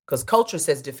because culture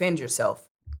says defend yourself.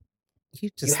 You You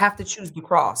just have to choose the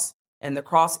cross, and the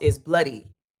cross is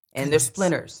bloody, and there's goodness.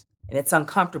 splinters, and it's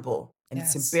uncomfortable, and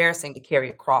it's Yes. embarrassing to carry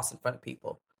a cross in front of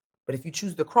people. But if you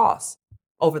choose the cross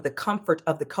over the comfort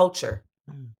of the culture,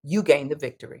 Mm. you gain the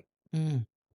victory. Mm.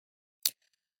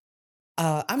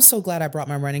 I'm so glad I brought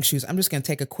my running shoes. I'm just going to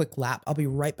take a quick lap. I'll be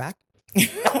right back. let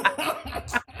me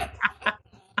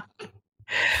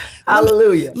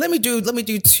Hallelujah. let me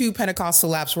do two Pentecostal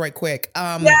laps right quick.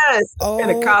 Yes, Oh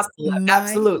Pentecostal, my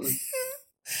absolutely.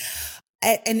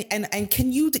 And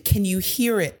can you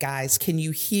hear it, guys? Can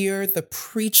you hear the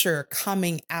preacher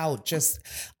coming out? Just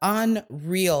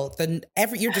unreal.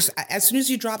 You're just, as soon as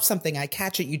you drop something, I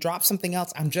catch it. You drop something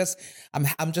else. I'm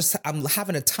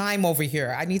having a time over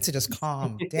here. I need to just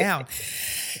calm down.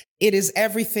 It is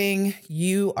everything.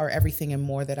 You are everything and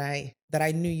more that I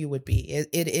knew you would be.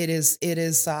 It's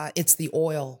the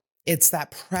oil. It's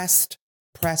that pressed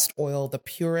oil, the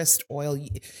purest oil.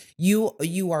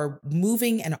 You are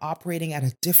moving and operating at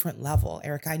a different level,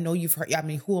 Erica. I know you've heard. I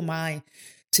mean, who am I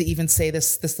to even say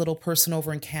this little person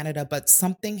over in Canada? But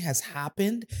something has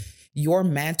happened. Your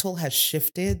mantle has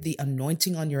shifted. The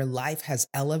anointing on your life has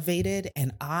elevated,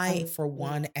 and I, for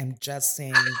one, am just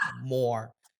saying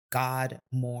more. God,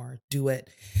 more. Do it.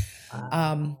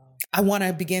 I want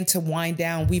to begin to wind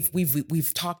down.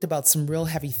 We've talked about some real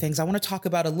heavy things. I want to talk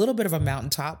about a little bit of a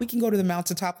mountaintop. We can go to the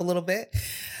mountaintop a little bit.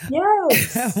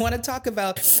 Yes. I want to talk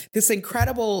about this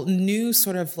incredible new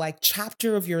sort of like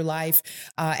chapter of your life,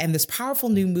 and this powerful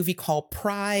new movie called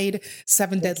Pride,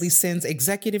 Seven Deadly Sins,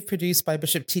 executive produced by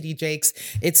Bishop T.D. Jakes.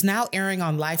 It's now airing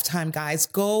on Lifetime, guys.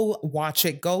 Go watch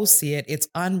it. Go see it. It's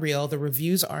unreal. The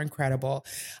reviews are incredible.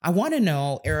 I want to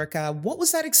know, Erica, what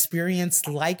was that experience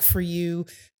like for you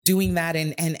doing that?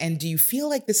 And do you feel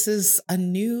like this is a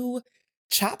new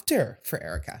chapter for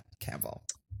Erica Campbell?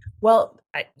 Well,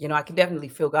 I can definitely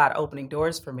feel God opening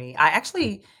doors for me. I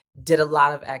actually did a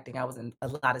lot of acting. I was in a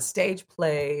lot of stage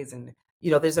plays, and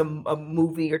there's a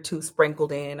movie or two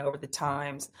sprinkled in over the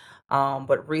times.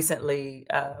 But recently,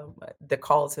 the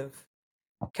calls have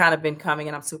kind of been coming,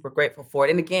 and I'm super grateful for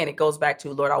it. And again, it goes back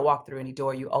to, Lord, I'll walk through any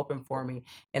door you open for me.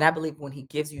 And I believe when he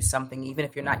gives you something, even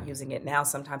if you're not using it now,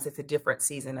 sometimes it's a different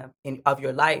season of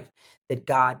your life that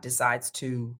God decides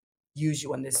to use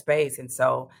you in this space. And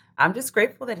so I'm just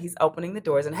grateful that he's opening the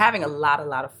doors and having a lot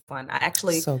of fun. I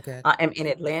actually So good. am in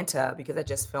Atlanta because I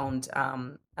just filmed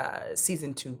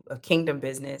season 2 of Kingdom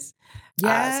Business. So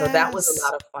that was a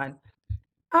lot of fun.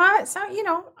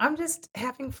 So I'm just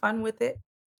having fun with it,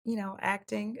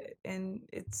 acting, and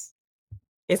it's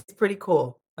pretty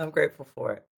cool. I'm grateful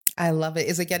for it. I love it.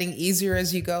 Is it getting easier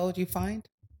as you go, do you find?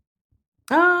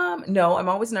 No, I'm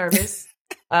always nervous.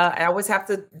 I always have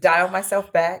to dial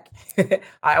myself back.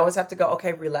 I always have to go,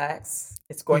 okay, relax.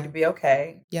 It's going to be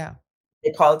okay. Yeah.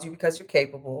 They called you because you're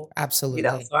capable.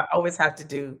 Absolutely. So I always have to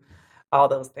do all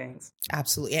those things.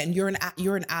 Absolutely. And you're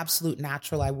an absolute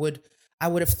natural. I would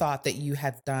have thought that you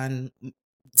had done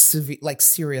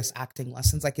serious acting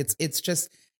lessons. Like it's just,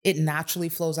 it naturally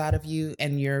flows out of you,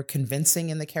 and you're convincing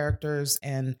in the characters,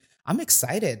 and I'm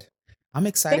excited.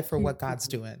 Thank For you. what God's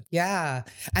doing. Yeah.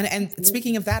 And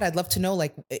speaking of that, I'd love to know,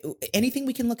 like, anything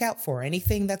we can look out for,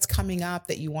 anything that's coming up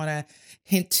that you want to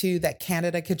hint to that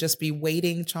Canada could just be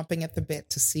waiting, chomping at the bit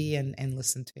to see and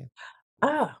listen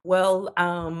to. Well,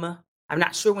 I'm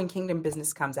not sure when Kingdom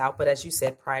Business comes out, but as you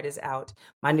said, Pride is out.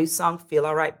 My new song, Feel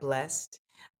All Right Blessed,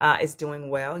 is doing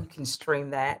well. You can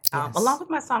stream that. Yes. Along with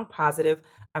my song Positive,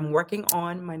 I'm working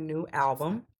on my new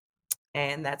album,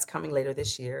 and that's coming later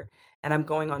this year. And I'm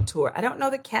going on tour. I don't know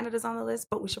that Canada's on the list,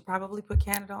 but we should probably put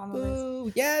Canada on the list.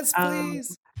 Ooh, yes, Um,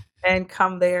 please. and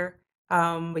come there.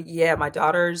 But yeah, my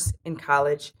daughter's in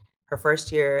college, her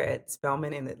first year at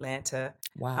Spelman in Atlanta.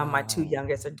 Wow. My 2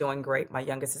 youngest are doing great. My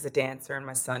youngest is a dancer, and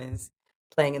my son is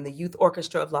playing in the youth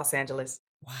orchestra of Los Angeles.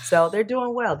 Wow. So they're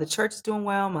doing well. The church is doing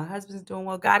well. My husband's doing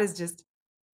well. God is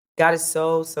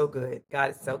so, so good.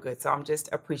 God is so good. So I'm just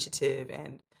appreciative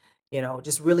and,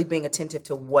 just really being attentive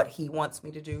to what he wants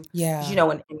me to do. Yeah. 'Cause,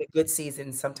 in the good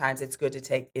season, sometimes it's good to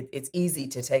take it. It's easy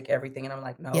to take everything. And I'm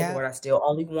like, no, Yeah. Lord, I still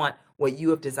only want what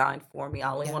you have designed for me.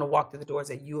 I only Yeah. want to walk through the doors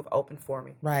that you have opened for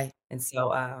me. Right. And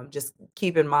so just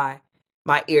keeping my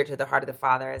ear to the heart of the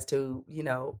Father as to,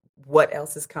 what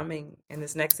else is coming in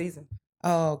this next season.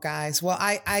 Oh, guys. Well,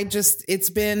 I just, it's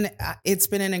been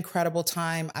an incredible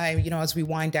time. As we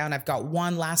wind down, I've got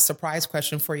one last surprise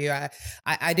question for you.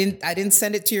 I didn't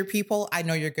send it to your people. I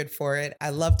know you're good for it.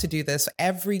 I love to do this.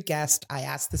 Every guest, I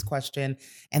ask this question,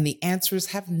 and the answers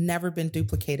have never been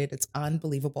duplicated. It's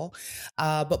unbelievable.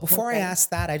 But before I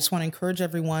ask that, I just want to encourage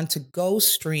everyone to go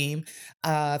stream,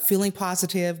 Feeling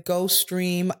Positive, go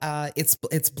stream.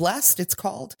 It's Blessed. It's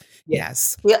called.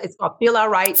 Yes. It's called Feel All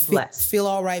Right Blessed. Feel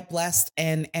All Right Blessed.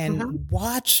 And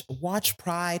watch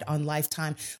Pride on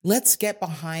Lifetime. Let's get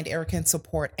behind Erica and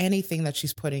support anything that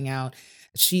she's putting out.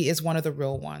 She is one of the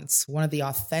real ones, one of the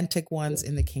authentic ones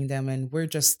in the kingdom. And we're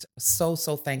just so,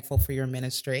 so thankful for your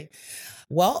ministry.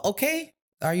 Well, okay.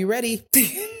 Are you ready?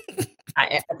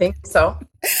 I think so.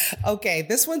 Okay.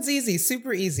 This one's easy,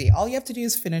 super easy. All you have to do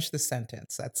is finish the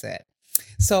sentence. That's it.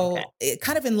 So, Okay.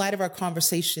 kind of in light of our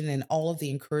conversation and all of the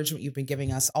encouragement you've been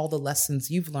giving us, all the lessons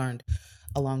you've learned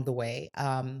along the way,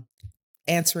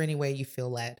 answer any way you feel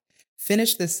led.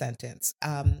 Finish this sentence.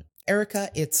 Erica,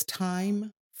 it's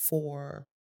time for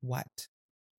what?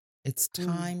 It's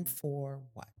time Hmm. for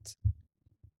what?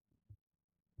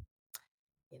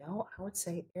 I would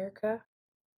say, Erica,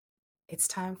 it's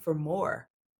time for more.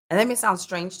 And that may sound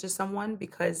strange to someone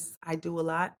because I do a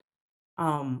lot.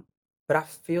 Um, but I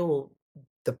feel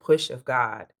the push of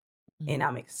God and Mm,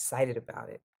 I'm excited about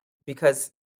it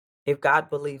because if God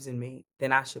believes in me,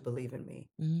 then I should believe in me.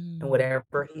 And mm.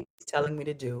 whatever He's telling me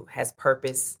to do has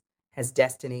purpose, has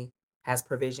destiny, has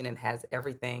provision, and has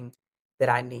everything that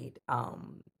I need. I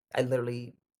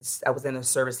was in a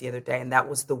service the other day, and that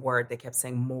was the word they kept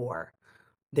saying more.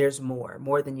 There's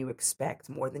more than you expect,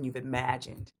 more than you've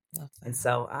imagined. Love And that.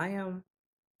 so I am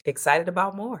excited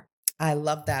about more. I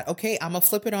love that. Okay, I'm gonna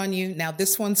flip it on you. Now,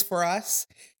 this one's for us.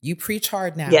 You preach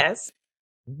hard now. Yes.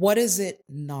 What is it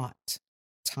not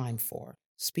time for?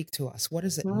 Speak to us. What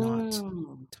is it not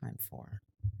Mm. time for?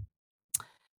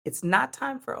 It's not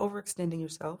time for overextending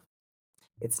yourself.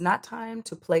 It's not time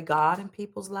to play God in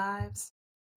people's lives.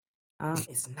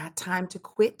 It's not time to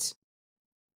quit.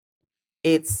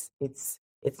 It's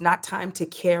not time to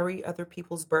carry other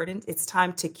people's burdens. It's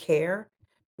time to care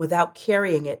without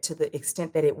carrying it to the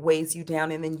extent that it weighs you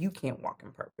down and then you can't walk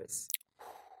in purpose.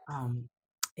 Um,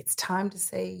 it's time to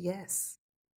say yes.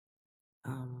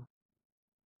 Um,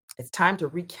 it's time to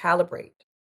recalibrate.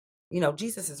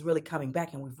 Jesus is really coming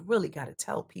back, and we've really got to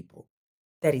tell people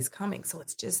that he's coming. So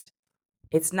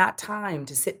it's not time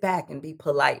to sit back and be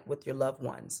polite with your loved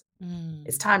ones.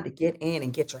 It's Mm. time to get in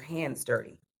and get your hands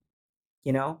dirty,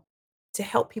 you know, to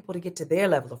help people to get to their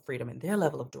level of freedom and their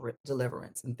level of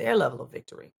deliverance and their level of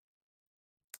victory.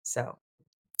 So,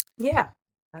 yeah,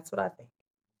 that's what I think.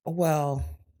 Well,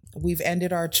 we've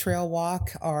ended our trail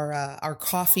walk, our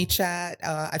coffee chat.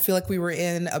 I feel like we were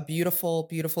in a beautiful,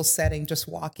 beautiful setting, just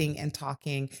walking and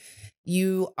talking.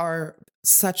 You are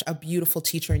such a beautiful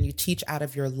teacher, and you teach out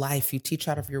of your life. You teach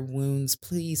out of your wounds.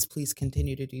 Please, please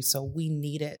continue to do so. We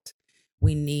need it.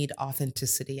 We need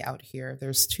authenticity out here.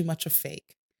 There's too much of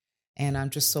fake. And I'm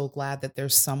just so glad that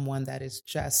there's someone that is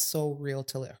just so real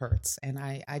till it hurts. And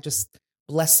I just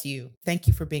bless you. Thank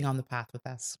you for being on the path with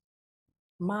us.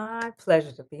 My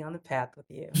pleasure to be on the path with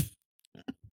you.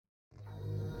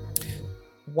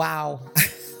 Wow.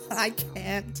 I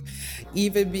can't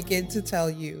even begin to tell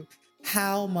you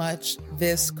how much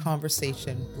this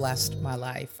conversation blessed my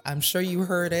life. I'm sure you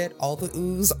heard it, all the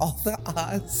oohs, all the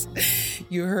ahs.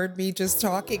 You heard me just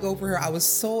talking over her. I was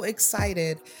so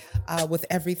excited with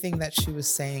everything that she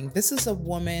was saying. This is a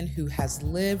woman who has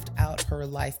lived out her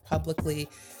life publicly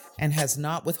and has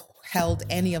not withheld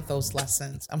any of those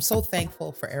lessons. I'm so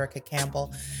thankful for Erica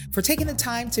Campbell for taking the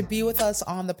time to be with us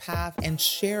on the path and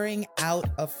sharing out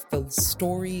of the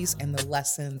stories and the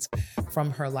lessons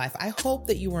from her life. I hope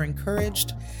that you were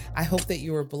encouraged. I hope that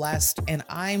you were blessed. And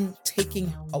I'm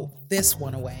taking this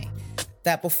one away.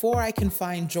 That before I can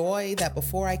find joy, that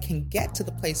before I can get to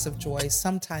the place of joy,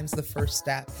 sometimes the first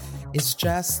step is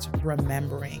just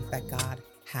remembering that God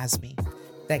has me,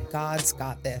 that God's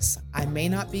got this. I may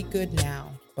not be good now,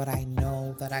 but I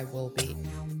know that I will be.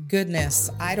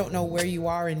 Goodness, I don't know where you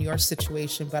are in your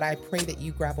situation, but I pray that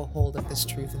you grab a hold of this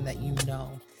truth and that you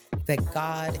know that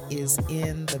God is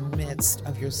in the midst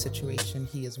of your situation.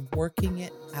 He is working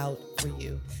it out for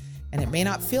you. And it may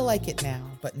not feel like it now,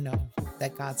 but know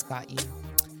that God's got you.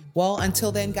 Well,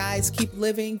 until then, guys, keep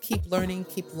living, keep learning,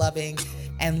 keep loving,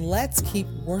 and let's keep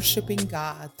worshiping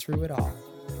God through it all.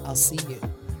 I'll see you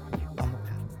on the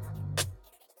path.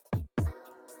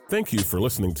 Thank you for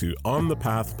listening to On the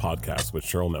Path podcast with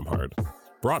Cheryl Nemhard,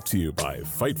 brought to you by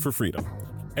Fight for Freedom,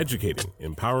 educating,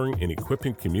 empowering, and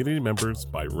equipping community members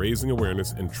by raising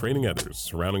awareness and training others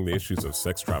surrounding the issues of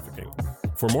sex trafficking.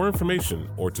 For more information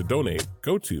or to donate,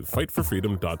 go to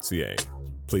fightforfreedom.ca.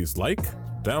 Please like,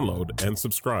 download, and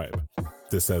subscribe.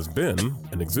 This has been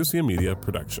an Exousia Media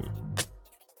production.